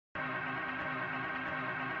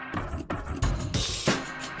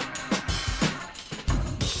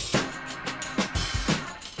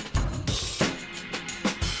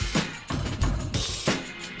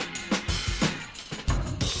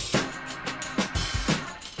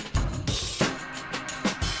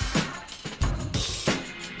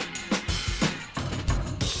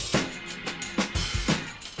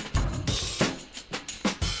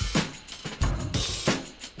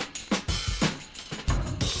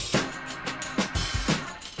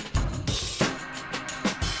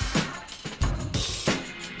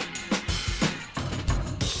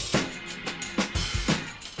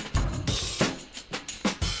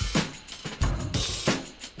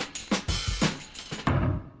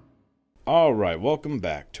All right, welcome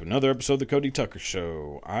back to another episode of the Cody Tucker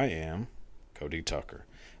Show. I am Cody Tucker.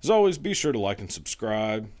 As always, be sure to like and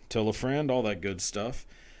subscribe, tell a friend, all that good stuff.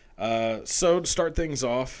 So to start things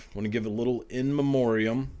off, I want to give a little in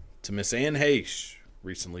memoriam to Miss Anne Heche,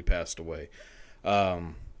 recently passed away.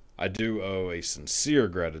 I do owe a sincere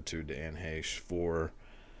gratitude to Anne Heche for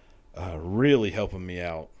really helping me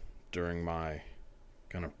out during my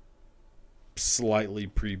kind of slightly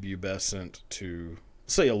prepubescent to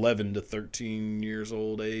say 11 to 13 years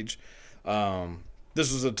old age.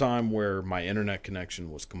 This was a time where my internet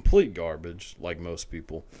connection was complete garbage, like most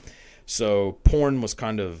people. So porn was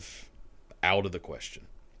kind of out of the question.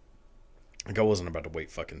 Like I wasn't about to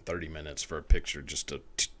wait fucking 30 minutes for a picture just to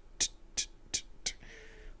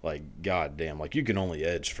like goddamn, like you can only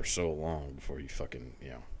edge for so long before you fucking,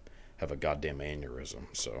 have a goddamn aneurysm.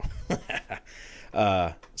 So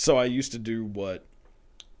so I used to do what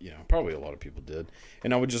probably a lot of people did.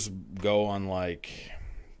 And I would just go on like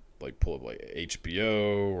pull up like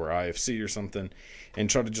HBO or IFC or something and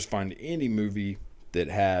try to just find any movie that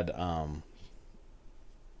had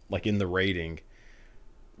like in the rating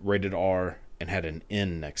rated R and had an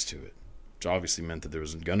N next to it, which obviously meant that there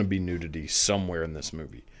was going to be nudity somewhere in this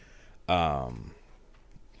movie. So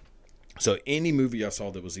any movie I saw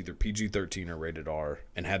that was either PG-13 or rated R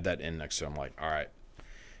and had that N next to it, I'm like, all right,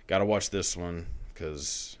 gotta watch this one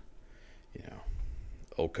because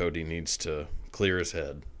old Cody needs to clear his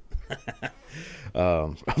head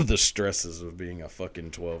of the stresses of being a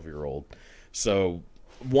fucking 12-year-old. So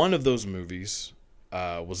one of those movies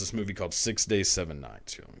was this movie called 6 Days, 7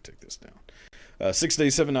 Nights. Here, let me take this down. 6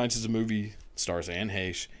 Days, 7 Nights is a movie, stars Anne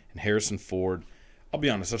Heche and Harrison Ford. I'll be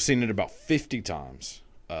honest, I've seen it about 50 times.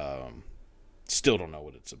 Still don't know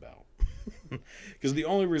what it's about. Because the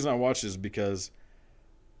only reason I watch it is because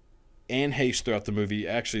Anne Heche throughout the movie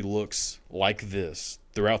actually looks like this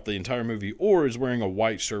throughout the entire movie, or is wearing a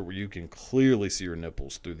white shirt where you can clearly see her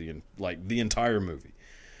nipples through the entire movie.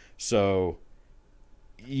 So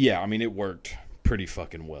yeah, I mean it worked pretty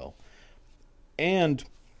fucking well. And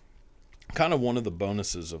kind of one of the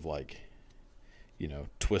bonuses of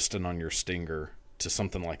twisting on your stinger to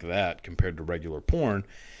something like that compared to regular porn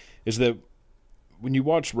is that when you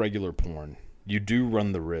watch regular porn, you do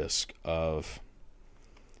run the risk of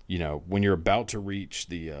when you're about to reach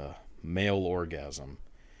the male orgasm,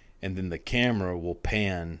 and then the camera will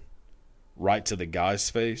pan right to the guy's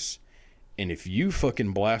face, and if you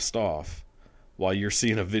fucking blast off while you're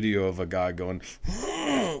seeing a video of a guy going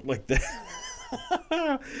like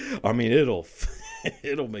that, I mean it'll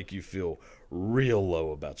make you feel real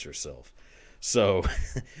low about yourself. So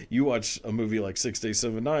you watch a movie like 6 Days,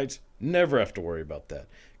 7 Nights, never have to worry about that.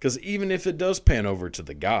 Because even if it does pan over to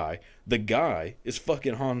the guy is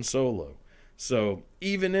fucking Han Solo. So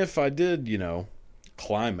even if I did,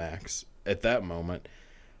 climax at that moment,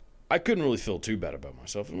 I couldn't really feel too bad about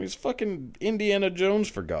myself. I mean, it's fucking Indiana Jones,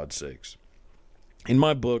 for God's sakes. In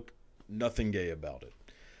my book, nothing gay about it.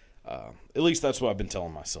 At least that's what I've been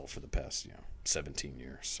telling myself for the past, 17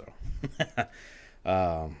 years.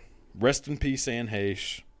 So, rest in peace, Anne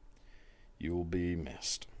Heche. You will be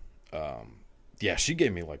missed. Yeah, she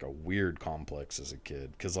gave me like a weird complex as a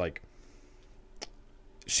kid. Because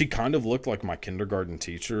she kind of looked like my kindergarten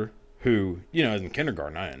teacher. Who, in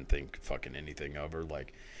kindergarten, I didn't think fucking anything of her.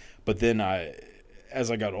 But then as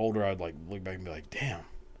I got older, I'd look back and be like, damn.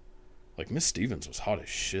 Miss Stevens was hot as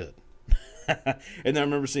shit. And then I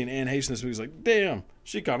remember seeing Anne Heche in this movie. I was like, damn,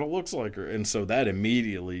 she kind of looks like her. And so that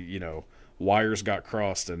immediately, wires got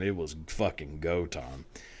crossed and it was fucking go time.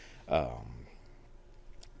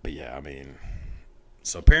 But yeah, I mean,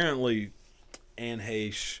 so apparently Anne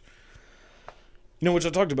Heche, which I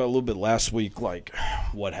talked about a little bit last week, what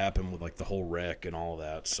happened with the whole wreck and all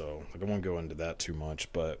that. So I won't go into that too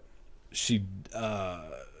much, but she,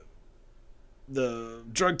 the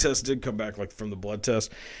drug test did come back from the blood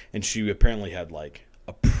test, and she apparently had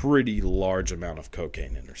a pretty large amount of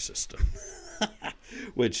cocaine in her system,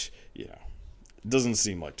 which, doesn't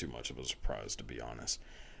seem like too much of a surprise, to be honest.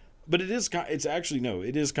 But it is kind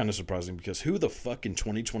of surprising because who the fuck in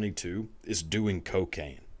 2022 is doing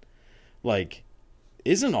cocaine?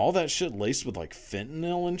 Isn't all that shit laced with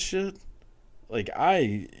fentanyl and shit?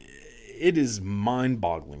 It is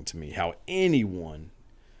mind-boggling to me how it's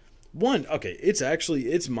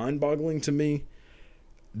mind-boggling to me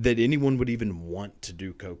that anyone would even want to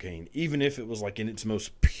do cocaine, even if it was in its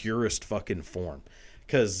most purest fucking form.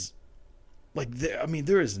 Because,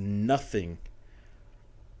 there is nothing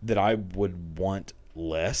that I would want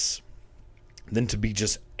less than to be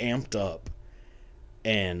just amped up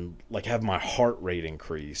and have my heart rate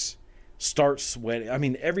increase start sweating. I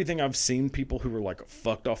mean, everything I've seen people who were like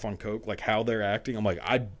fucked off on coke, like how they're acting, I'm like,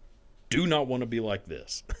 I do not want to be like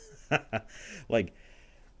this. like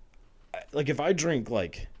if I drink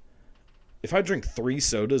 3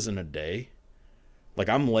 sodas in a day, like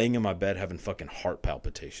I'm laying in my bed having fucking heart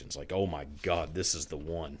palpitations. Like, oh my God, this is the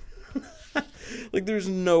one. Like there's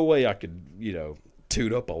no way I could,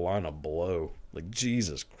 toot up a line of blow. Like,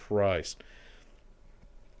 Jesus Christ.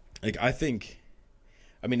 Like,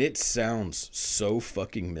 it sounds so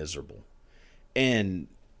fucking miserable. And,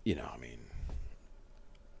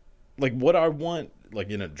 like what I want, like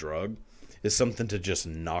in a drug, is something to just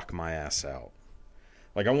knock my ass out.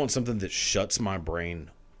 Like I want something that shuts my brain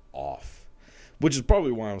off, which is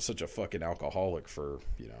probably why I'm such a fucking alcoholic for,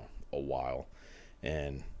 a while.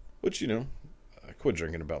 And which, I quit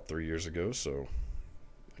drinking about 3 years ago, so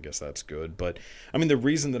I guess that's good. But the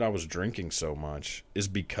reason that I was drinking so much is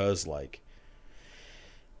because, like,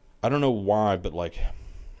 I don't know why, but like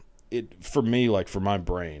for me, like for my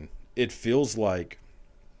brain, it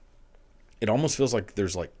almost feels like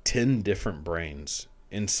there's like 10 different brains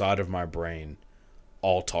inside of my brain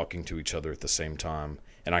all talking to each other at the same time,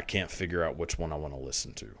 and I can't figure out which one I want to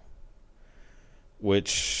listen to.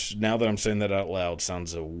 Which, now that I'm saying that out loud,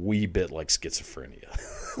 sounds a wee bit like schizophrenia.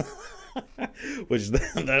 Which,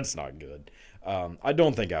 that's not good. I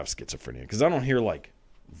don't think I have schizophrenia, because I don't hear, like,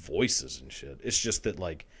 voices and shit. It's just that,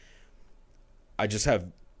 like, I just have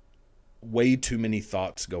way too many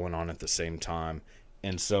thoughts going on at the same time.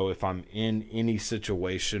 And so if I'm in any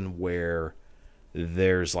situation where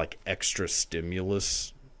there's, like, extra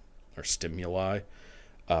stimulus or stimuli,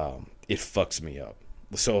 it fucks me up.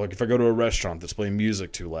 So, like, if I go to a restaurant that's playing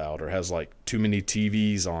music too loud or has, like, too many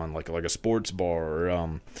TVs on, like a sports bar,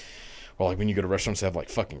 or like, when you go to restaurants that have, like,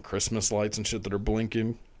 fucking Christmas lights and shit that are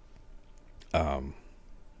blinking.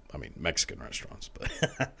 Mexican restaurants, but,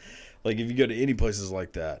 like, if you go to any places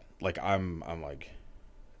like that, like, I'm like,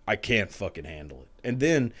 I can't fucking handle it. And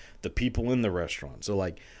then the people in the restaurant. So,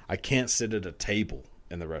 like, I can't sit at a table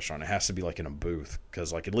in the restaurant. It has to be, like, in a booth.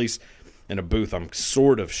 Because, like, at least in a booth, I'm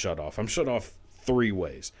sort of shut off. I'm shut off 3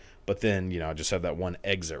 ways. But then, I just have that one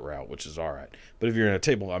exit route, which is all right. But if you're in a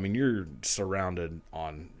table, you're surrounded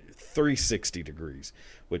on 360 degrees,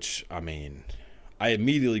 which, I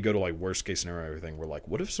immediately go to, like, worst case scenario, everything. We're like,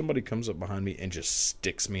 what if somebody comes up behind me and just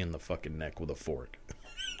sticks me in the fucking neck with a fork?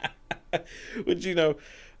 Which,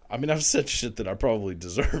 I've said shit that I probably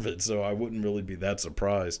deserve it, so I wouldn't really be that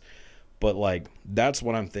surprised. But, like, that's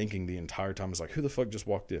what I'm thinking the entire time. Is like, who the fuck just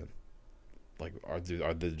walked in? Like,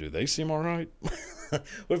 do they seem all right? What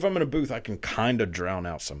if I'm in a booth? I can kind of drown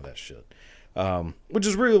out some of that shit. Which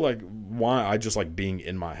is really, like, why I just like being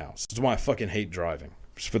in my house. It's why I fucking hate driving.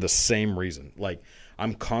 It's for the same reason. Like,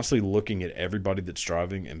 I'm constantly looking at everybody that's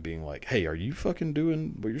driving and being like, hey, are you fucking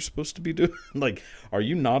doing what you're supposed to be doing? Like, are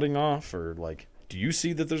you nodding off? Or, like, do you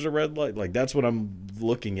see that there's a red light? Like, that's what I'm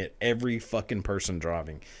looking at every fucking person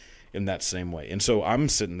driving in that same way. And so I'm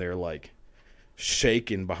sitting there, like,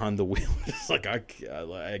 shaking behind the wheel. It's like, I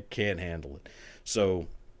can't handle it. So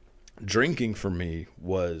drinking for me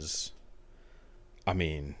was,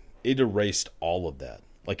 it erased all of that.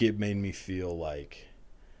 Like, it made me feel like,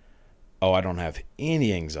 oh, I don't have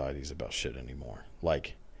any anxieties about shit anymore.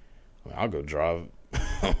 Like, I'll go drive,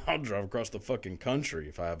 I'll drive across the fucking country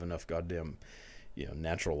if I have enough goddamn,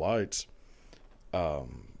 natural lights.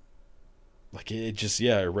 Like, it just,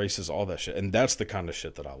 erases all that shit. And that's the kind of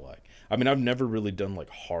shit that I like. I've never really done, like,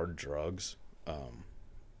 hard drugs.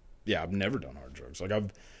 I've never done hard drugs. Like,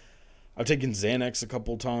 I've taken Xanax a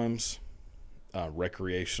couple times,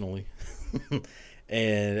 recreationally.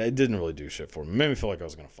 And it didn't really do shit for me. It made me feel like I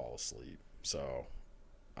was going to fall asleep. So,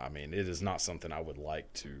 it is not something I would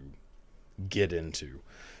like to get into.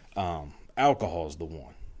 Alcohol is the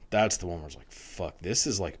one. That's the one where it's like, fuck, this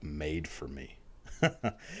is, like, made for me.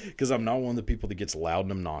 Because I'm not one of the people that gets loud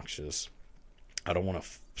and obnoxious. I don't want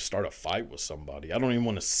to start a fight with somebody. I don't even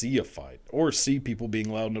want to see a fight or see people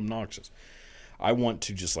being loud and obnoxious. I want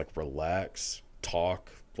to just, like, relax,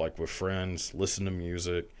 talk, like, with friends, listen to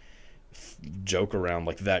music, joke around,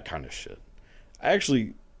 like, that kind of shit.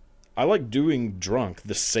 I like doing drunk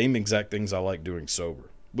the same exact things I like doing sober,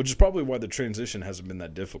 which is probably why the transition hasn't been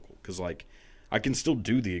that difficult. Because, like, I can still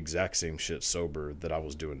do the exact same shit sober that I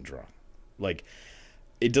was doing drunk. Like,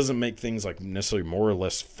 it doesn't make things, like, necessarily more or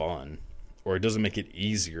less fun, or it doesn't make it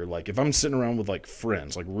easier. Like, if I'm sitting around with, like,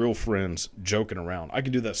 friends, like, real friends, joking around, I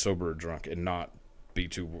can do that sober or drunk and not be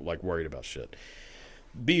too, like, worried about shit.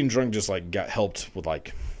 Being drunk just, like, got helped with,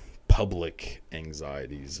 like, public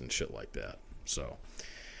anxieties and shit like that. So,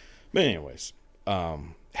 but anyways,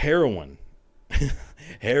 heroin.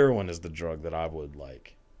 Heroin is the drug that I would,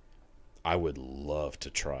 like, I would love to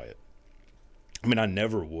try it. I mean, I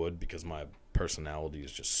never would because my personality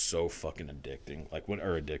is just so fucking addictive. Like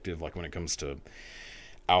when it comes to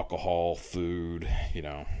alcohol, food,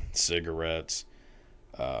 cigarettes.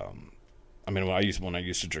 I mean, when I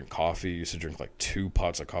used to drink coffee, I used to drink like 2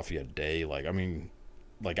 pots of coffee a day. Like, I mean,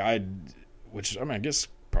 I guess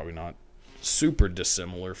probably not super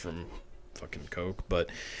dissimilar from fucking Coke, but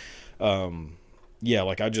yeah,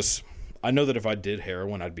 like I know that if I did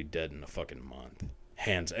heroin, I'd be dead in a fucking month.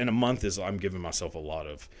 And a month I'm giving myself a lot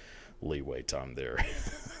of leeway time there.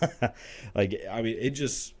 Like, I mean, it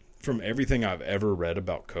just, from everything I've ever read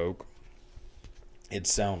about Coke, it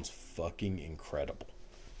sounds fucking incredible.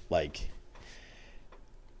 Like,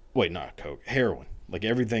 wait, not Coke, heroin. Like,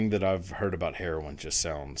 everything that I've heard about heroin just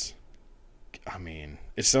sounds, I mean,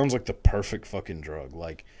 it sounds like the perfect fucking drug.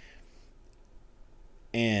 Like,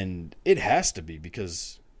 and it has to be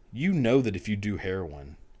because you know that if you do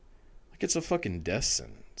heroin, like, it's a fucking death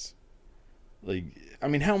sentence. Like, I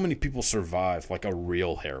mean, how many people survive, like, a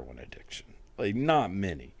real heroin addiction? Like, not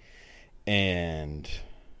many. And,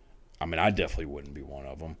 I mean, I definitely wouldn't be one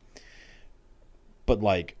of them. But,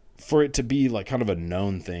 like, for it to be, like, kind of a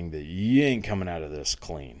known thing that you ain't coming out of this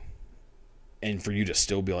clean, and for you to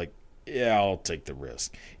still be like, yeah, I'll take the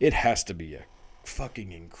risk, it has to be a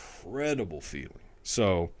fucking incredible feeling.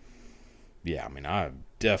 So, yeah, I mean, I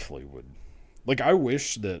definitely would. Like, I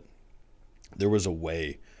wish that there was a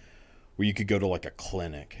way where you could go to, like, a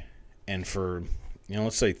clinic, and for,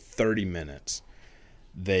 let's say 30 minutes,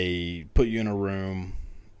 they put you in a room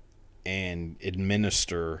and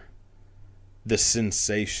administer the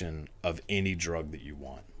sensation of any drug that you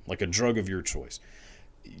want. Like, a drug of your choice.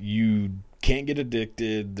 You can't get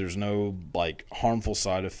addicted. There's no, like, harmful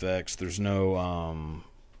side effects. There's no,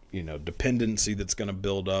 dependency that's going to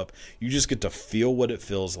build up. You just get to feel what it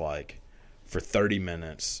feels like for 30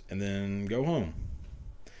 minutes and then go home.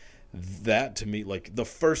 That, to me, like, the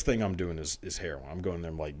first thing I'm doing is heroin. I'm going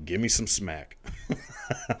there, I'm like, give me some smack.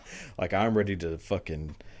 Like, I'm ready to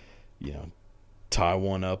fucking, tie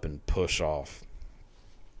one up and push off.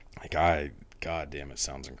 Like, God damn, it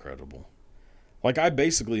sounds incredible. Like, I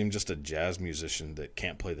basically am just a jazz musician that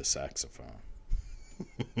can't play the saxophone.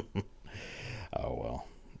 Oh, well.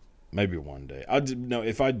 Maybe one day.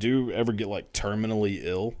 If I do ever get, like, terminally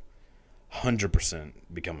ill, 100%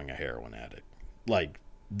 becoming a heroin addict. Like,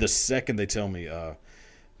 the second they tell me,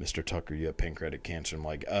 Mr. Tucker, you have pancreatic cancer, I'm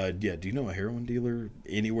like, yeah, do you know a heroin dealer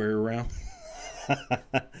anywhere around?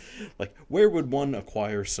 Like, where would one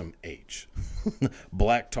acquire some H?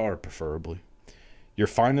 Black tar, preferably. Your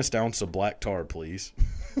finest ounce of black tar, please.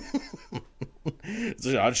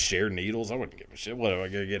 So I'd share needles. I wouldn't give a shit. What, am I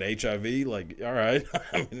going to get HIV? Like, all right.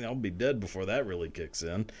 I mean, I'll be dead before that really kicks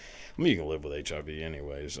in. I mean, you can live with HIV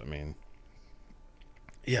anyways. I mean,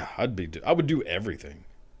 yeah, I would do everything.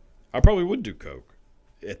 I probably would do coke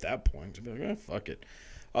at that point. I'd be like, fuck it.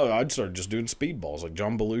 Oh, I'd start just doing speedballs like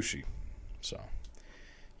John Belushi. So,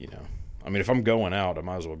 I mean, if I'm going out, I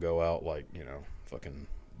might as well go out like, fucking,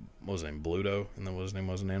 what was his name, Bluto, and then what his name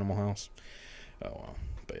was in Animal House. Oh, well,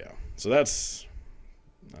 but yeah. So that's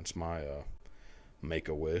my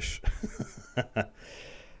make-a-wish.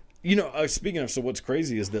 Speaking of, so what's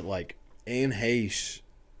crazy is that, like, Anne Heche,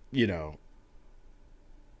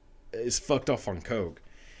 is fucked off on coke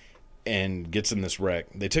and gets in this wreck.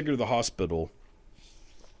 They take her to the hospital,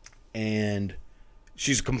 and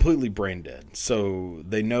she's completely brain dead. So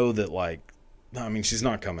they know that, like, I mean, she's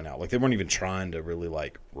not coming out. Like, they weren't even trying to really,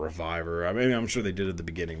 like, revive her. I mean, I'm sure they did at the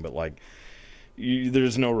beginning, but, like,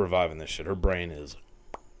 there's no reviving this shit. Her brain is,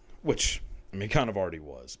 which, I mean, kind of already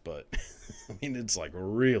was, but, I mean, it's, like,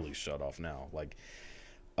 really shut off now. Like,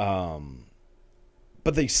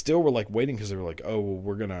 but they still were, like, waiting because they were like, oh, well,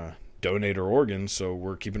 we're going to donate her organs, so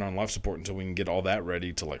we're keeping her on life support until we can get all that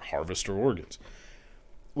ready to, like, harvest her organs.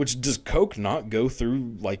 Which, does coke not go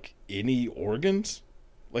through, like, any organs?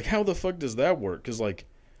 Like, how the fuck does that work? Because, like,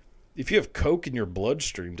 if you have coke in your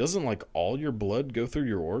bloodstream, doesn't, like, all your blood go through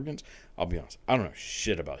your organs? I'll be honest, I don't know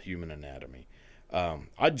shit about human anatomy.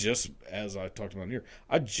 As I talked about here,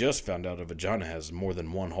 I just found out a vagina has more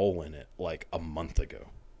than one hole in it, like, a month ago.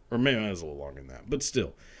 Or maybe it was a little longer than that. But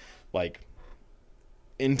still, like,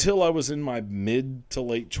 until I was in my mid to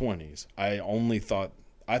late 20s, I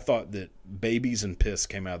thought that babies and piss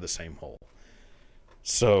came out of the same hole.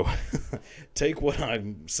 So, take what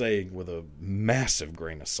I'm saying with a massive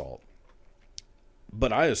grain of salt.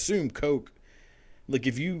 But I assume coke, like,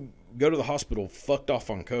 if you go to the hospital fucked off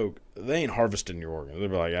on coke, they ain't harvesting your organs. They'll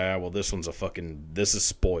be like, well, this is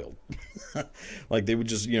spoiled. Like, they would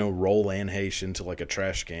just, roll Anne Heche into, like, a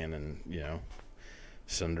trash can and,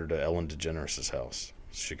 send her to Ellen DeGeneres' house.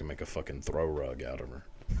 She can make a fucking throw rug out of her.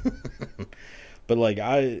 But like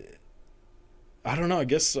I don't know. I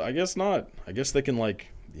guess not. I guess they can like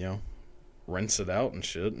rinse it out and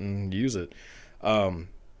shit and use it.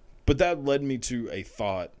 But that led me to a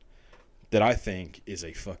thought that I think is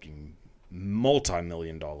a fucking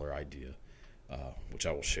multi-million-dollar idea, which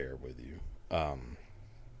I will share with you.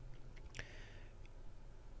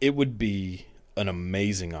 It would be an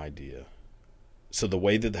amazing idea. So the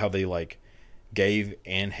way that how they like gave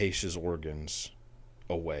Anne Heche's organs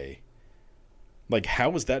away, like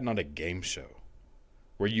how is that not a game show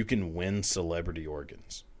where you can win celebrity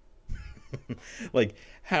organs? Like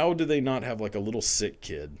how do they not have like a little sick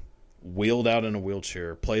kid wheeled out in a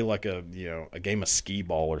wheelchair play like a game of skee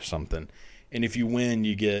ball or something, and if you win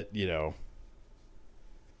you get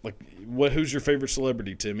like who's your favorite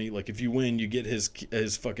celebrity, Timmy? Like if you win you get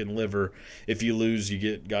his fucking liver, if you lose you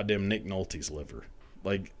get goddamn Nick Nolte's liver.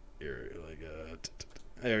 Like there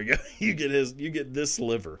you go. You get this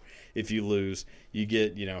liver. If you lose, you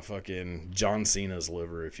get, fucking John Cena's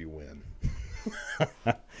liver if you win.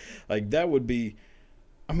 Like that would be,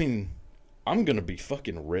 I mean, I'm going to be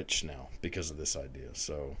fucking rich now because of this idea.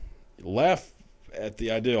 So laugh at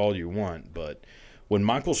the idea all you want, but when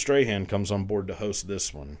Michael Strahan comes on board to host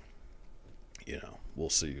this one, we'll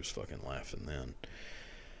see who's fucking laughing then.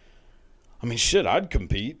 I mean, shit, I'd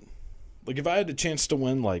compete. Like if I had a chance to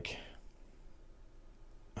win, like,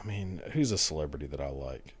 I mean, who's a celebrity that I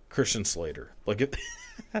like? Christian Slater. Like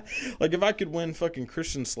if I could win fucking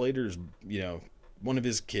Christian Slater's, one of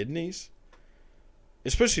his kidneys,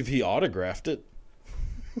 especially if he autographed it,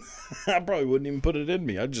 I probably wouldn't even put it in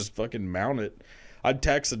me. I'd just fucking mount it. I'd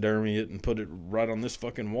taxidermy it and put it right on this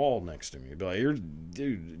fucking wall next to me. I'd be like, here,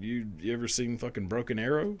 dude, you ever seen fucking Broken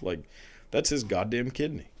Arrow? Like, that's his goddamn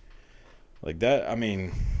kidney. Like that, I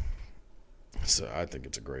mean, so I think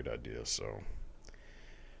it's a great idea. So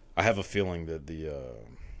I have a feeling that the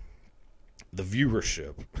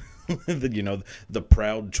viewership, the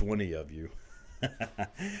proud 20 of you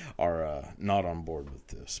are not on board with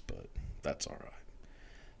this, but that's all right.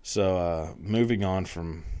 So moving on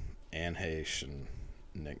from Anne Heche and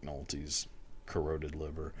Nick Nolte's corroded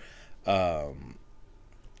liver.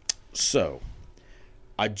 So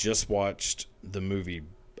I just watched the movie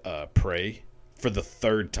Prey for the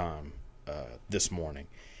third time this morning,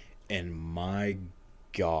 and my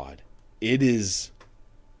God, it is,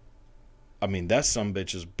 I mean, that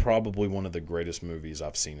sumbitch is probably one of the greatest movies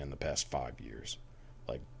I've seen in the past 5 years.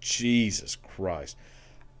 Like, Jesus Christ.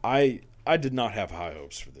 I did not have high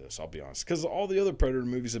hopes for this, I'll be honest, because all the other Predator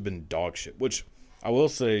movies have been dog shit, which I will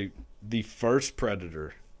say the first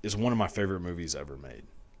Predator is one of my favorite movies ever made.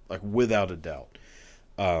 Like, without a doubt.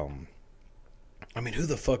 I mean, who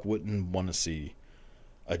the fuck wouldn't want to see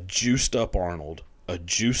a juiced up Arnold, a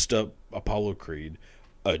juiced up Apollo Creed,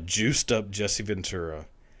 a juiced up Jesse Ventura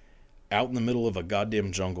out in the middle of a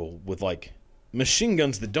goddamn jungle with like machine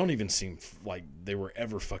guns that don't even seem like they were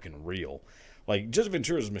ever fucking real. Like Jesse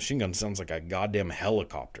Ventura's machine gun sounds like a goddamn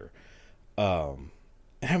helicopter. And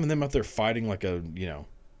having them out there fighting like a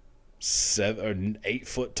 7 or 8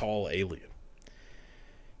 foot tall alien.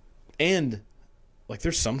 And like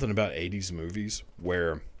there's something about 80s movies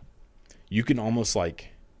where you can almost like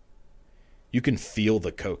you can feel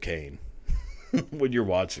the cocaine when you're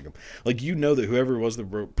watching them. Like, that whoever was the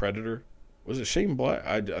wrote Predator, was it Shane Black?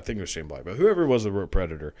 I think it was Shane Black, but whoever was the wrote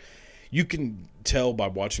Predator, you can tell by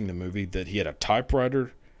watching the movie that he had a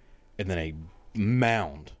typewriter and then a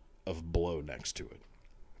mound of blow next to it.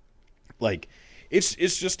 Like, it's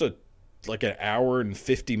just an hour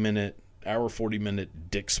 40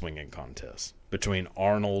 minute dick swinging contest between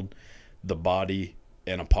Arnold, the Body,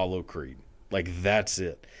 and Apollo Creed. Like, that's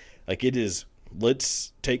it. Like, it is,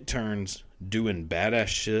 let's take turns doing badass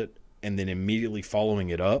shit and then immediately following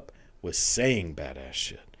it up with saying badass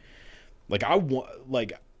shit. Like,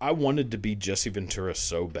 I wanted to be Jesse Ventura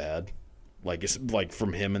so bad. Like, it's like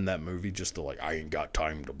from him in that movie, just to like, I ain't got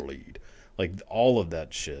time to bleed. Like, all of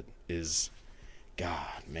that shit is,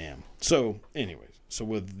 God, man. So, anyways, so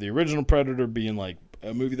with the original Predator being like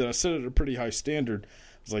a movie that I set at a pretty high standard,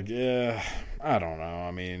 I was like, yeah, I don't know.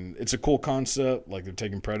 I mean, it's a cool concept. Like, they're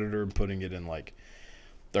taking Predator and putting it in, like,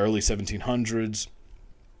 the early 1700s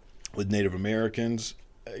with Native Americans.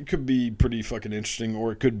 It could be pretty fucking interesting,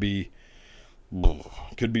 or it could be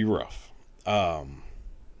rough.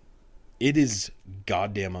 It is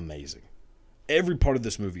goddamn amazing. Every part of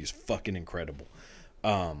this movie is fucking incredible.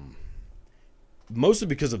 Mostly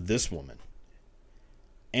because of this woman,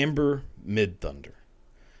 Amber Midthunder.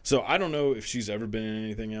 So I don't know if she's ever been in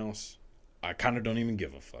anything else. I kind of don't even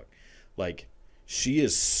give a fuck. Like, she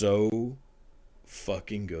is so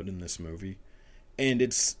fucking good in this movie. And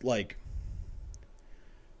it's like,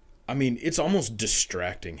 I mean, it's almost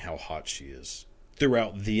distracting how hot she is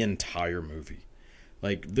throughout the entire movie.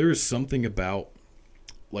 Like, there's something about,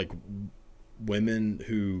 like, women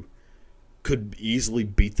who could easily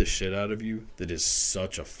beat the shit out of you that is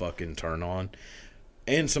such a fucking turn on.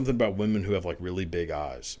 And something about women who have, like, really big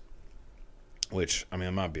eyes. Which, I mean,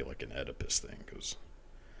 it might be like an Oedipus thing, because,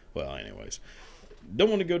 well, anyways. Don't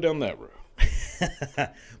want to go down that road.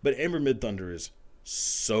 But Amber Midthunder is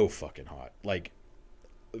so fucking hot. Like,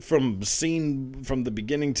 from the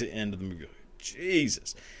beginning to end of the movie,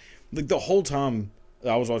 Jesus. Like, the whole time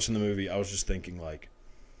I was watching the movie, I was just thinking, like,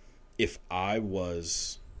 if I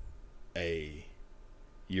was a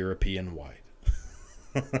European white,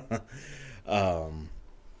 I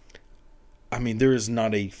mean, there is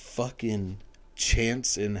not a fucking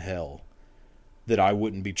chance in hell that I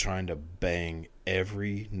wouldn't be trying to bang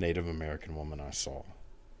every Native American woman I saw.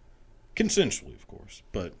 Consensually, of course.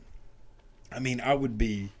 But, I mean, I'd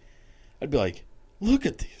be like, look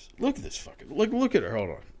at these. Look at this fucking, look at her. Hold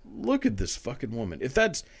on. Look at this fucking woman. If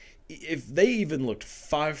they even looked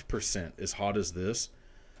 5% as hot as this,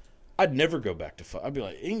 I'd never go back to I'd be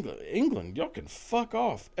like, England, y'all can fuck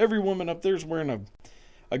off. Every woman up there is wearing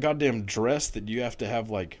a goddamn dress that you have to have,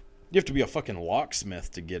 like, you have to be a fucking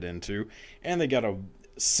locksmith to get into. And they got a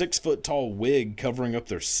 6-foot tall wig covering up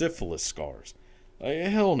their syphilis scars. Like,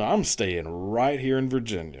 hell no, I'm staying right here in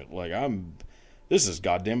Virginia. Like, this is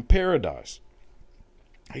goddamn paradise.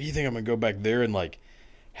 You think I'm gonna go back there and, like,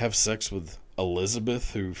 have sex with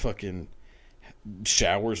Elizabeth, who fucking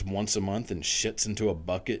showers once a month and shits into a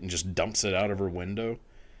bucket and just dumps it out of her window?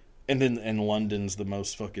 And London's the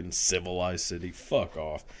most fucking civilized city. Fuck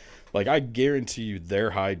off. Like, I guarantee you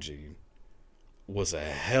their hygiene was a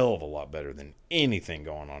hell of a lot better than anything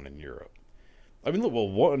going on in Europe. I mean,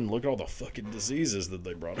 look at all the fucking diseases that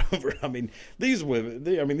they brought over. I mean, these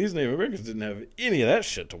Native Americans didn't have any of that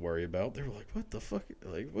shit to worry about. They were like, what the fuck?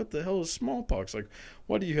 Like, what the hell is smallpox? Like,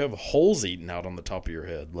 why do you have holes eaten out on the top of your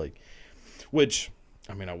head? Like, which,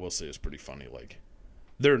 I mean, I will say is pretty funny. Like,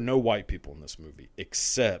 there are no white people in this movie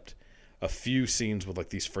except a few scenes with, like,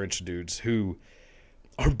 these French dudes who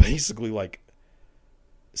are basically, like,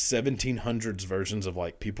 1700s versions of,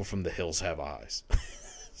 like, People from the Hills Have Eyes.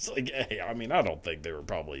 It's like, hey, I mean, I don't think they were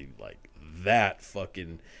probably, like, that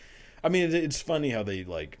fucking... I mean, it's funny how they,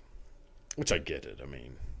 like... Which I get it. I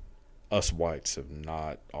mean, us whites have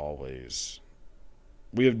not always...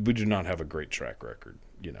 We do not have a great track record,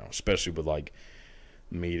 you know, especially with, like,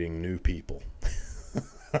 meeting new people.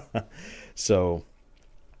 So,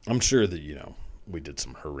 I'm sure that, you know, we did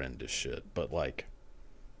some horrendous shit, but, like...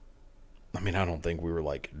 I mean, I don't think we were,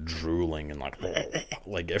 like, drooling and,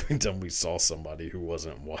 like every time we saw somebody who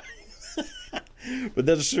wasn't white. But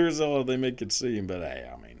that's sure as hell how they make it seem. But, hey,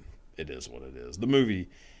 I mean, it is what it is. The movie,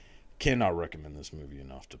 cannot recommend this movie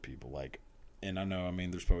enough to people. Like, and I know, I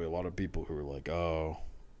mean, there's probably a lot of people who are like, oh,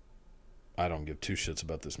 I don't give two shits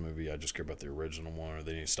about this movie. I just care about the original one, or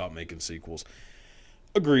they need to stop making sequels.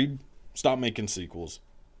 Agreed. Stop making sequels.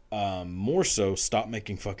 More so, stop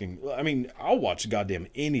making fucking... I mean, I'll watch goddamn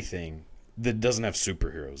anything that doesn't have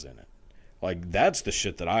superheroes in it. Like, that's the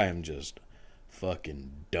shit that I am just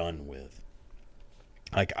fucking done with.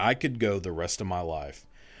 Like, I could go the rest of my life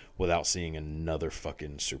without seeing another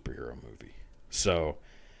fucking superhero movie. So,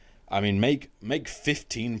 I mean, make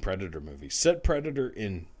 15 Predator movies. Set Predator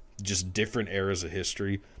in just different eras of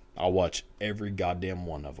history. I'll watch every goddamn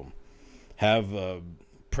one of them. Have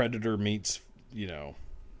Predator meets, you know,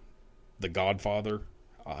 The Godfather.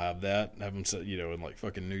 I'll have that. Have them set, you know, in like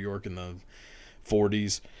fucking New York in the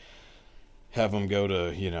 40s. Have them go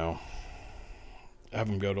to, you know,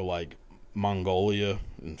 like Mongolia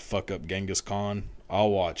and fuck up Genghis Khan.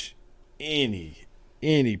 I'll watch any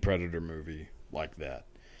Predator movie like that.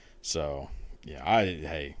 So, yeah,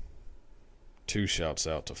 hey, 2 shouts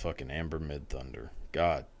out to fucking Amber Midthunder.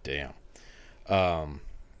 God damn.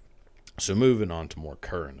 So moving on to more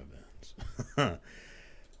current events.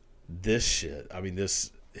 This shit, I mean,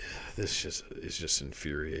 this just is just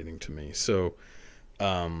infuriating to me. So,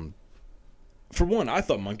 for one, I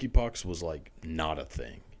thought monkeypox was, like, not a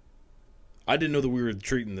thing. I didn't know that we were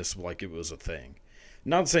treating this like it was a thing.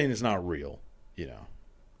 Not saying it's not real, you know,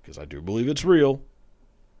 because I do believe it's real.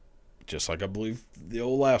 Just like I believe the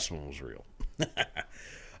old last one was real.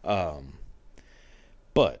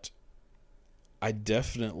 But I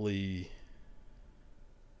definitely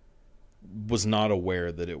was not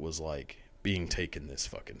aware that it was, like, being taken this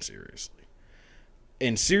fucking seriously.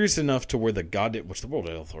 And serious enough to where the World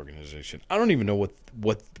Health Organization, I don't even know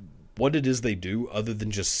what what it is they do other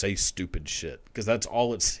than just say stupid shit, because that's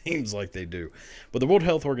all it seems like they do. But the World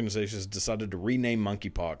Health Organization has decided to rename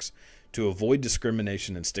monkeypox to avoid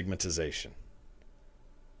discrimination and stigmatization.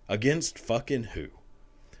 Against fucking who?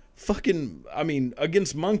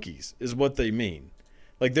 Against monkeys is what they mean.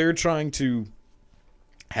 Like, they're trying to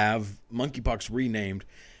have monkeypox renamed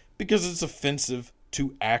because it's offensive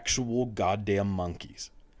to actual goddamn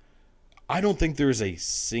monkeys. I don't think there is a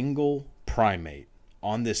single primate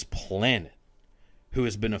on this planet who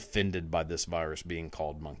has been offended by this virus being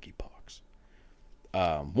called monkeypox.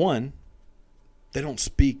 One, they don't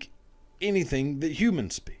speak anything that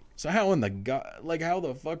humans speak. So how in the god, like, how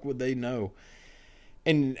the fuck would they know?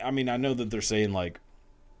 And I mean, I know that they're saying like,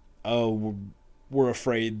 oh, we're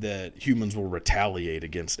afraid that humans will retaliate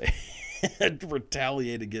against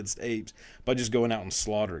apes by just going out and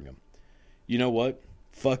slaughtering them. You know what?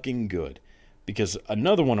 Fucking good. Because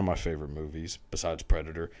another one of my favorite movies, besides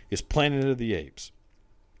Predator, is Planet of the Apes.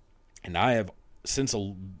 And I have, since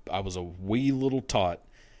I was a wee little tot,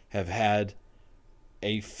 have had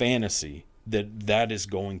a fantasy that is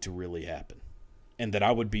going to really happen. And that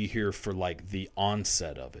I would be here for like the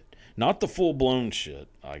onset of it. Not the full-blown shit.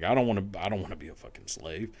 Like, I don't want to be a fucking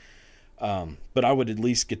slave. But I would at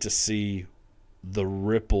least get to see the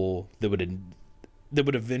ripple that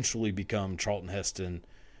would eventually become Charlton Heston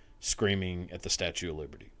screaming at the Statue of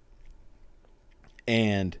Liberty.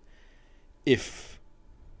 And if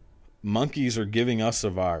monkeys are giving us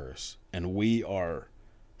a virus and we are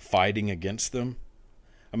fighting against them,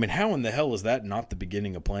 I mean, how in the hell is that not the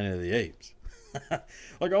beginning of Planet of the Apes?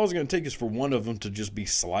 Like, all it's going to take is for one of them to just be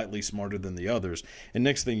slightly smarter than the others. And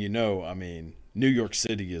next thing you know, I mean, New York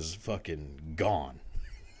City is fucking gone.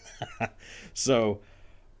 So,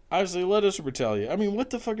 I say, let us retaliate. I mean,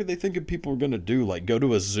 what the fuck are they thinking people are going to do? Like, go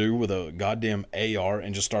to a zoo with a goddamn AR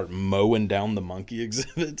and just start mowing down the monkey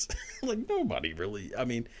exhibits? Like, nobody really. I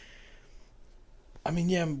mean,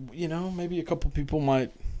 yeah, you know, maybe a couple people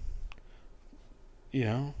might, you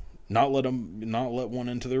know, not let one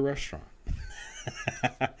into their restaurant.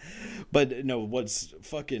 But no, what's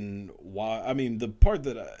fucking why? I mean, the part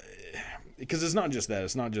that because it's not just that.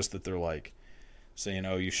 It's not just that they're like saying,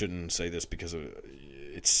 "Oh, you shouldn't say this because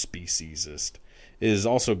it's speciesist." It is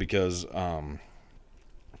also because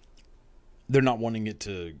they're not wanting it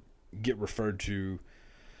to get referred to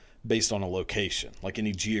based on a location, like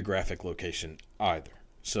any geographic location either.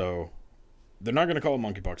 So they're not going to call it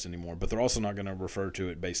monkeypox anymore, but they're also not going to refer to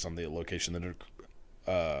it based on the location that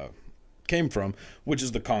it came from, which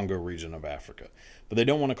is the Congo region of Africa. But they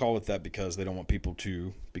don't want to call it that because they don't want people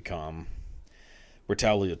to become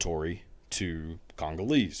retaliatory to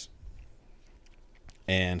Congolese.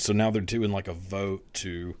 And so now they're doing like a vote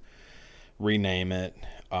to rename it,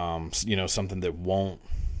 you know, something that won't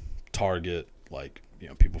target like, you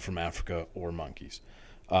know, people from Africa or monkeys.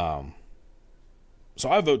 So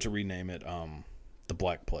I vote to rename it the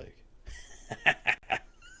Black Plague.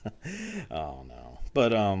 Oh no.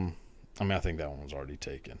 But I mean, I think that one was already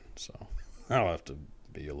taken, so I'll have to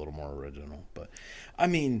be a little more original. But I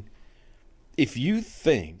mean, if you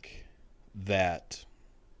think that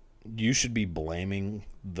you should be blaming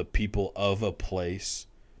the people of a place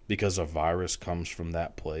because a virus comes from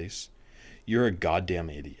that place, you're a goddamn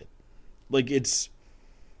idiot. Like, it's,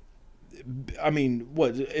 I mean,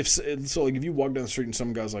 what if so? Like, if you walk down the street and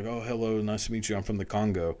some guy's like, "Oh, hello, nice to meet you. I'm from the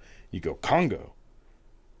Congo." You go, "Congo,"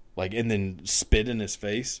 like, and then spit in his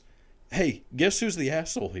face. Hey, guess who's the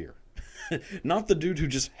asshole here? Not the dude who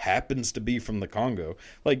just happens to be from the Congo.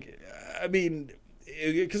 Like, I mean,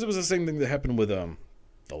 because it was the same thing that happened with the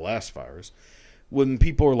last virus, when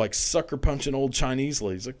people are like sucker punching old Chinese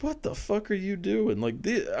ladies. Like, what the fuck are you doing? Like,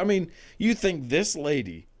 I mean, you think this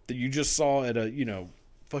lady that you just saw at a, you know,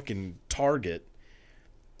 fucking Target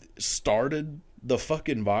started the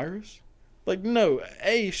fucking virus? Like, no.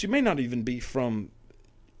 A, she may not even be from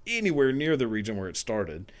anywhere near the region where it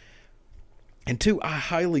started. And two, I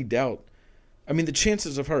highly doubt, I mean, the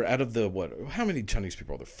chances of her out of the, what, how many Chinese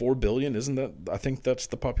people are there? 4 billion? Isn't that, I think that's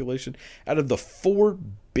the population. Out of the 4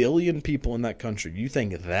 billion people in that country, you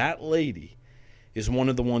think that lady is one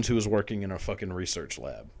of the ones who is working in a fucking research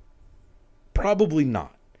lab? Probably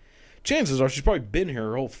not. Chances are she's probably been here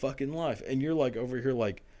her whole fucking life. And you're like over here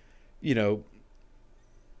like, you know,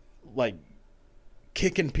 like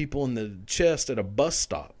kicking people in the chest at a bus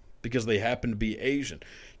stop because they happen to be Asian.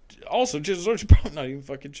 Also, chances are she's probably not even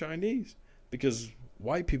fucking Chinese, because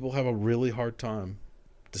white people have a really hard time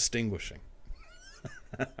distinguishing.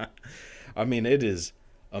 I mean, it is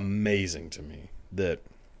amazing to me that,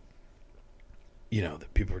 you know,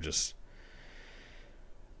 that people are just,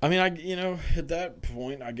 I mean, at that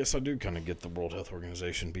point, I guess I do kind of get the World Health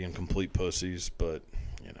Organization being complete pussies, but,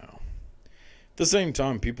 at the same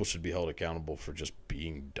time, people should be held accountable for just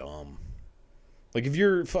being dumb. Like, if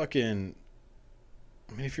you're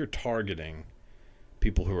if you're targeting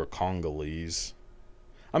people who are Congolese,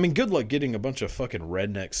 I mean, good luck getting a bunch of fucking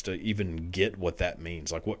rednecks to even get what that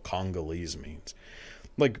means, like what Congolese means.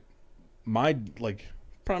 Like,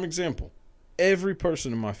 prime example, every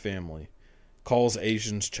person in my family calls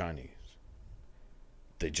Asians Chinese.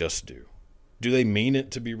 They just do. Do they mean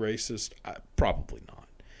it to be racist? Probably not.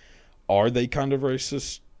 Are they kind of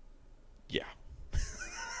racist? Yeah.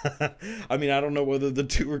 I mean, I don't know whether the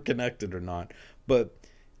two are connected or not, but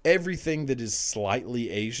everything that is slightly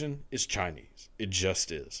Asian is Chinese. It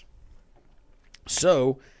just is.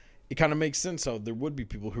 So, it kind of makes sense how there would be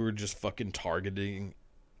people who are just fucking targeting,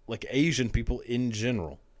 like, Asian people in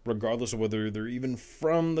general, regardless of whether they're even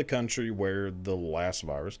from the country where the last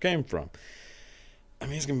virus came from. I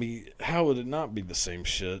mean, it's going to be, how would it not be the same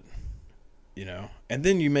shit, And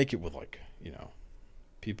then you make it with,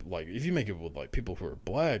 people, if you make it with, people who are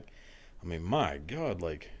black, I mean, my God,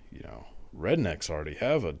 rednecks already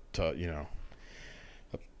have a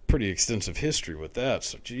pretty extensive history with that,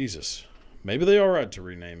 so Jesus. Maybe they are right to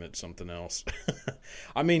rename it something else.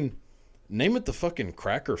 I mean, name it the fucking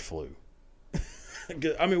cracker flu.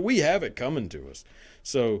 I mean, we have it coming to us.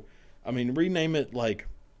 So, I mean, rename it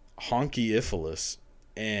Honky-Iphilus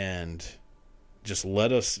and just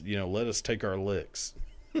let us take our licks.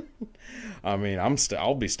 I mean,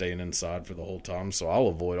 I'll be staying inside for the whole time, so I'll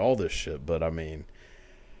avoid all this shit. But I mean,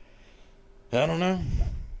 I don't know.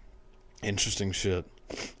 Interesting shit.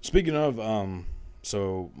 Speaking of,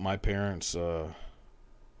 so my parents, so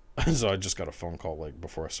I just got a phone call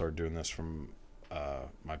before I started doing this from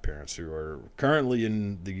my parents, who are currently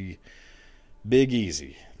in the Big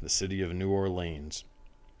Easy, the city of New Orleans,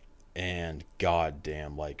 and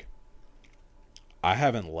goddamn, I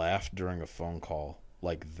haven't laughed during a phone call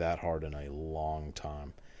that hard in a long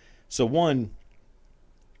time. So one,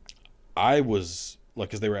 I was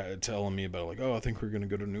because they were telling me about I think we're gonna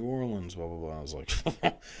go to New Orleans, blah blah blah. I was like,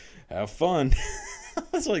 have fun. I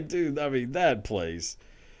was like, dude, I mean, that place,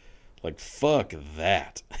 fuck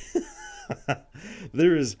that.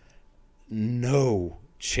 There is no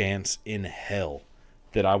chance in hell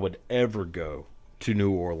that I would ever go to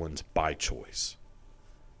New Orleans by choice.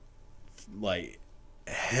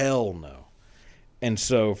 Hell no. And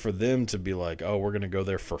so for them to be oh, we're going to go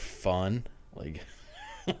there for fun,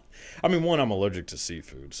 I mean, one, I'm allergic to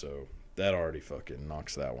seafood, so that already fucking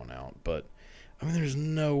knocks that one out. But, I mean, there's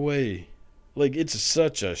no way. It's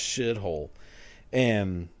such a shithole.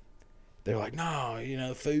 And they're like, no,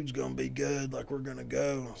 the food's going to be good, we're going to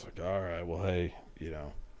go. I was like, all right, well, hey,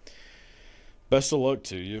 best of luck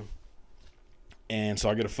to you. And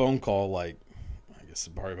so I get a phone call, I guess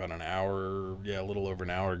probably about an hour, a little over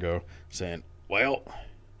an hour ago, saying, well,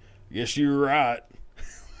 I guess you were right.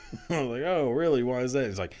 I was like, oh, really? Why is that?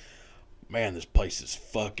 He's like, man, this place is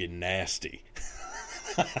fucking nasty.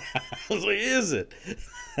 I was like, is it?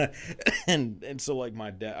 and so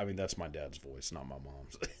my dad, I mean, that's my dad's voice, not my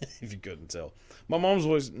mom's, if you couldn't tell. My mom's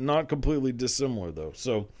voice, not completely dissimilar though.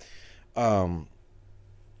 So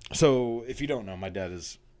if you don't know, my dad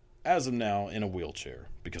is, as of now, in a wheelchair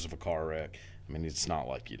because of a car wreck. I mean, it's not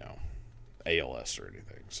ALS or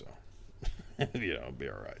anything, so it'll be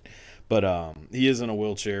all right. But he is in a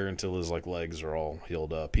wheelchair until his legs are all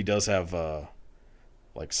healed up. He does have some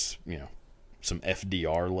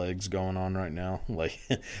FDR legs going on right now,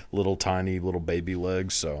 little tiny little baby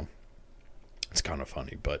legs, so it's kind of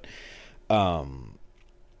funny. But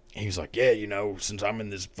he was like, yeah, since I'm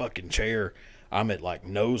in this fucking chair, I'm at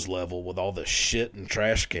nose level with all the shit and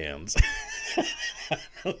trash cans.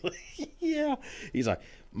 Yeah. He's like,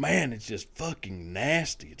 man, it's just fucking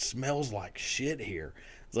nasty. It smells like shit here.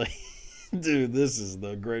 It's like, dude, this is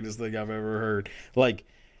the greatest thing I've ever heard.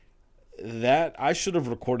 That, I should have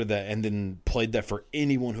recorded that and then played that for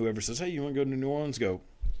anyone who ever says, hey, you want to go to New Orleans? Go.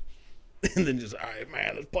 And then just, all right,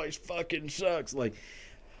 man, this place fucking sucks. I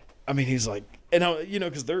mean, he's like, and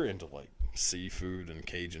because they're into seafood and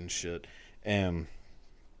Cajun shit. And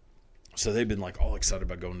so they've been all excited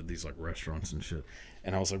about going to these restaurants and shit.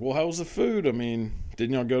 And I was like, well, how was the food? I mean,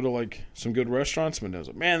 didn't y'all go to some good restaurants? But I was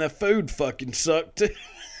like, man, that food fucking sucked too.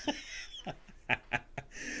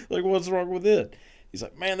 What's wrong with it? He's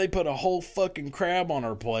like, man, they put a whole fucking crab on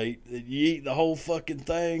our plate. You eat the whole fucking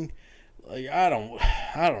thing. I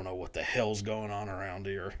don't know what the hell's going on around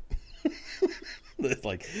here.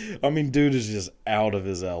 I mean, dude is just out of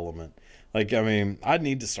his element. I mean, I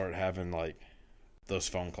need to start having those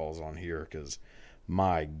phone calls on here because,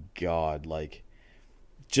 my God,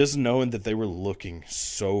 just knowing that they were looking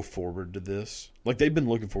so forward to this. Like, they've been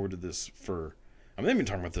looking forward to this for, I mean, they've been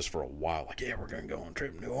talking about this for a while. Like, yeah, we're going to go on a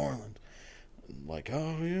trip to New Orleans. Like,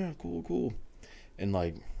 oh, yeah, cool. And,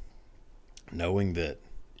 like, knowing that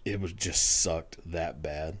it was just sucked that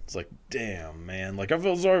bad. It's like, damn, man. Like, I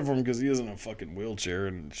feel sorry for him because he is in a fucking wheelchair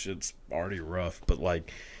and shit's already rough. But,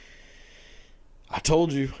 like, I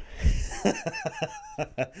told you.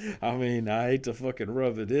 I mean, I hate to fucking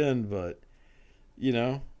rub it in, but, you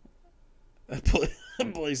know,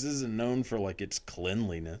 that place isn't known for, like, its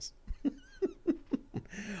cleanliness.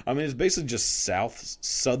 I mean, it's basically just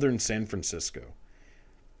southern San Francisco.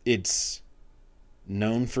 It's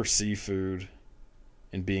known for seafood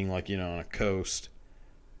and being, like, you know, on a coast.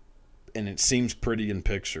 And it seems pretty in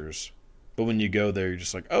pictures. But when you go there, you're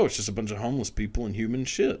just like, oh, it's just a bunch of homeless people and human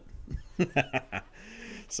shit.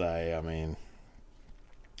 So, I mean,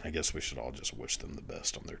 I guess we should all just wish them the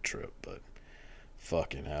best on their trip. But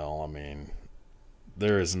fucking hell, I mean,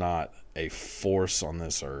 there is not a force on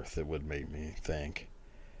this earth that would make me think,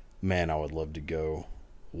 man, I would love to go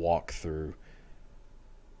walk through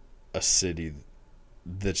a city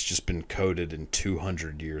that's just been coated in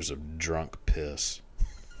 200 years of drunk piss.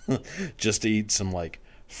 Just to eat some, like,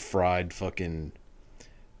 fried fucking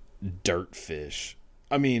dirt fish.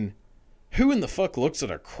 I mean, who in the fuck looks at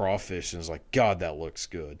a crawfish and is like, God, that looks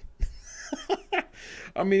good?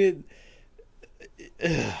 I mean,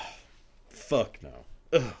 fuck no.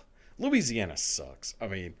 Ugh. Louisiana sucks. I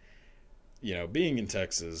mean, you know, being in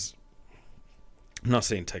Texas, I'm not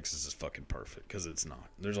saying Texas is fucking perfect, because it's not.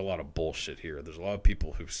 There's a lot of bullshit here. There's a lot of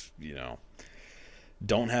people who, you know,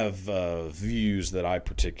 don't have views that I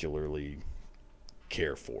particularly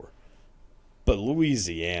care for. But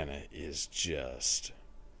Louisiana is just,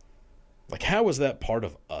 like, how is that part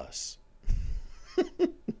of us?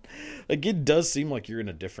 Like, it does seem like you're in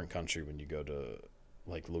a different country when you go to,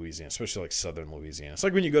 like, Louisiana, especially, like, southern Louisiana. It's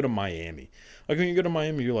like when you go to Miami. Like, when you go to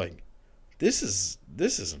Miami, you're like, this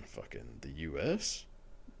isn't fucking the U.S.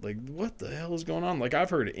 Like, what the hell is going on? Like, I've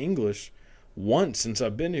heard English once since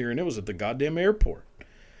I've been here, and it was at the goddamn airport.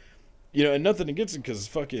 You know, and nothing against it, because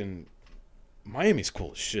fucking Miami's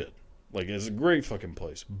cool as shit. Like, it's a great fucking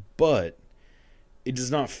place. But it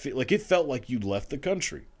does not feel, like, it felt like you left the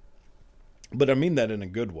country. But I mean that in a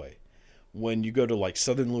good way. When you go to, like,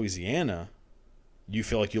 southern Louisiana, you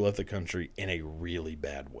feel like you left the country in a really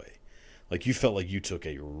bad way. Like, you felt like you took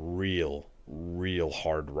a real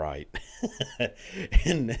hard right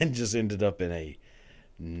and just ended up in a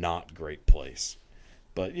not great place.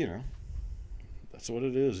 But, you know, that's what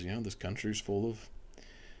it is. You know, this country's full of,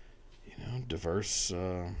 you know, diverse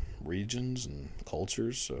regions and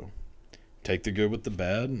cultures. So take the good with the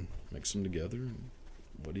bad and mix them together. And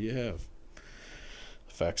what do you have?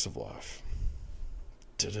 The facts of life.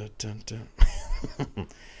 But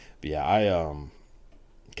yeah, I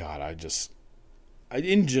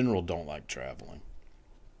in general don't like traveling,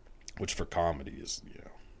 which for comedy is, you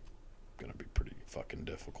know, gonna be pretty fucking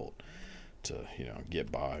difficult to, you know,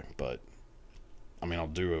 get by. But I mean, I'll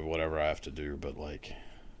do whatever I have to do, but, like,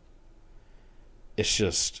 it's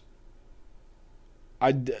just,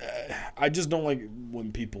 I just don't like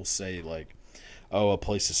when people say, like, oh, a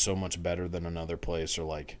place is so much better than another place, or,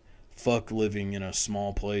 like, fuck living in a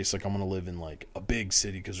small place, like, I'm gonna live in, like, a big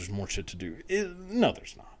city because there's more shit to do. No,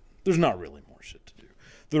 there's not. There's not really more shit to do.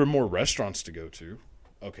 There are more restaurants to go to,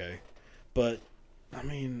 okay, but I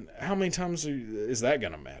mean, how many times is that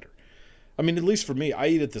gonna matter? I mean, at least for me, I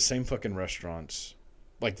eat at the same fucking restaurants,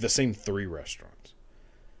 like the same 3 restaurants,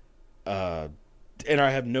 and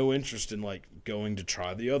I have no interest in, like, going to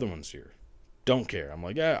try the other ones here. Don't care. I'm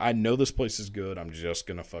like, yeah, I know this place is good. I'm just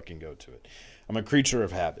gonna fucking go to it. I'm a creature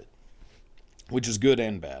of habit, which is good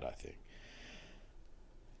and bad, I think.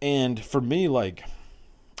 And for me, like,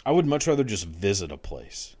 I would much rather just visit a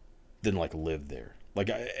place than, like, live there. Like,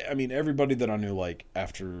 I mean, everybody that I knew, like,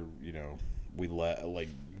 after, you know, we like,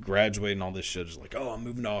 graduate and all this shit is like, oh, I'm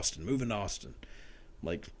moving to Austin.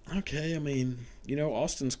 Like, okay, I mean, you know,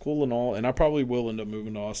 Austin's cool and all, and I probably will end up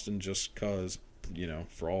moving to Austin just because, you know,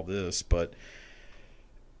 for all this, but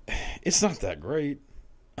it's not that great.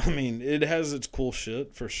 I mean, it has its cool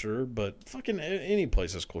shit for sure, but fucking any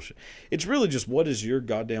place has cool shit. It's really just, what is your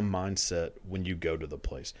goddamn mindset when you go to the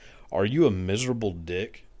place? Are you a miserable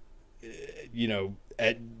dick, you know,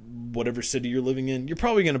 at whatever city you're living in? You're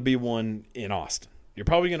probably going to be one in Austin. You're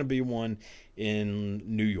probably going to be one in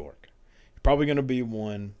New York. You're probably going to be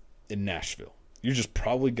one in Nashville. You're just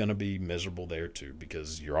probably going to be miserable there too,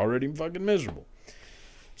 because you're already fucking miserable.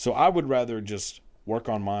 So I would rather just work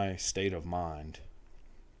on my state of mind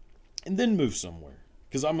and then move somewhere,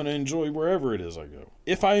 because I'm going to enjoy wherever it is I go.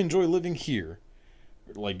 If I enjoy living here,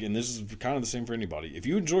 like, and this is kind of the same for anybody. If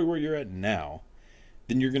you enjoy where you're at now,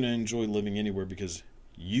 then you're going to enjoy living anywhere because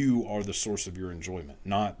you are the source of your enjoyment,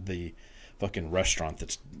 not the fucking restaurant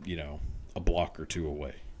that's, a block or two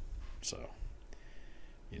away. So,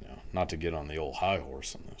 not to get on the old high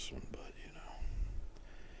horse on this one, but,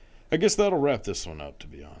 I guess that'll wrap this one up, to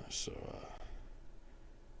be honest. So,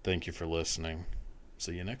 thank you for listening.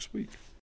 See you next week.